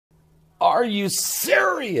Are you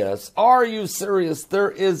serious? Are you serious?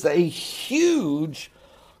 There is a huge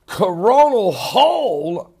coronal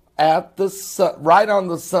hole at the sun, right on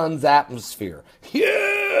the sun's atmosphere.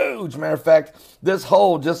 Huge! Matter of fact, this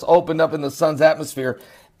hole just opened up in the sun's atmosphere,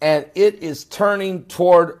 and it is turning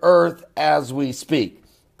toward Earth as we speak.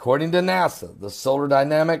 According to NASA, the Solar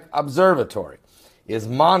Dynamic Observatory is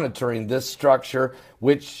monitoring this structure,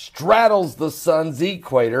 which straddles the sun's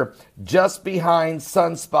equator just behind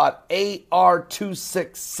sunspot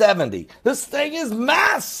AR2670. This thing is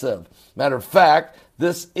massive. Matter of fact,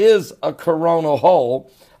 this is a coronal hole,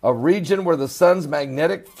 a region where the sun's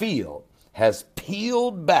magnetic field has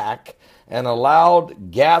peeled back and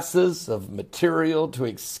allowed gases of material to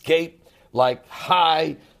escape like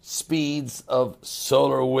high speeds of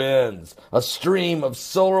solar winds. A stream of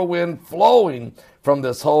solar wind flowing from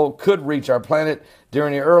this hole could reach our planet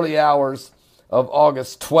during the early hours of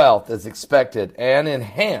August 12th as expected, and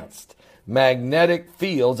enhanced magnetic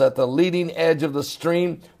fields at the leading edge of the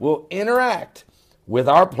stream will interact with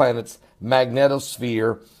our planet's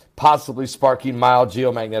magnetosphere, possibly sparking mild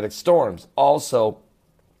geomagnetic storms. Also,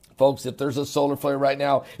 folks, if there's a solar flare right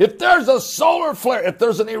now, if there's a solar flare, if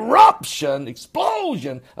there's an eruption,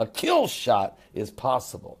 explosion, a kill shot is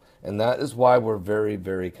possible. And that is why we're very,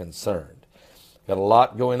 very concerned. Got a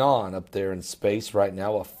lot going on up there in space right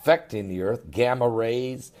now affecting the Earth. Gamma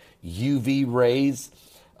rays, UV rays,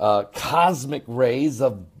 cosmic rays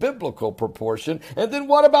of biblical proportion. And then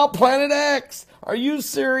what about Planet X? Are you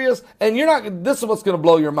serious? And you're not, this is what's going to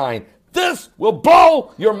blow your mind. This will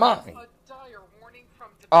blow your mind.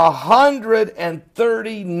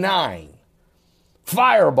 139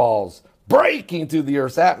 fireballs breaking through the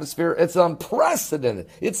Earth's atmosphere. It's unprecedented.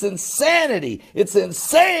 It's insanity. It's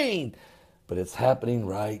insane. But it's happening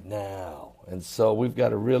right now. And so we've got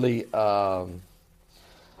to really, the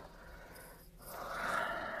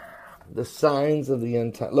signs of the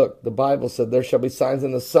end time. Look, the Bible said there shall be signs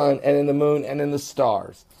in the sun and in the moon and in the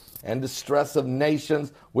stars, and distress of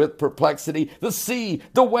nations with perplexity, the sea,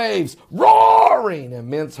 the waves roaring, and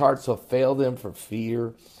men's hearts will fail them for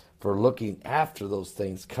fear, for looking after those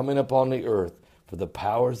things coming upon the earth, for the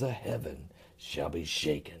powers of heaven shall be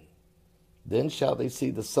shaken. Then shall they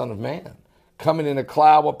see the Son of Man coming in a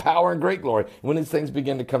cloud with power and great glory. When these things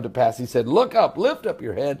begin to come to pass, he said, look up, lift up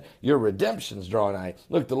your head, your redemption's drawing nigh.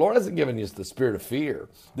 Look, the Lord hasn't given you the spirit of fear.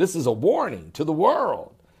 This is a warning to the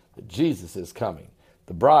world that Jesus is coming.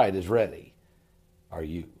 The bride is ready. Are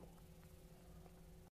you?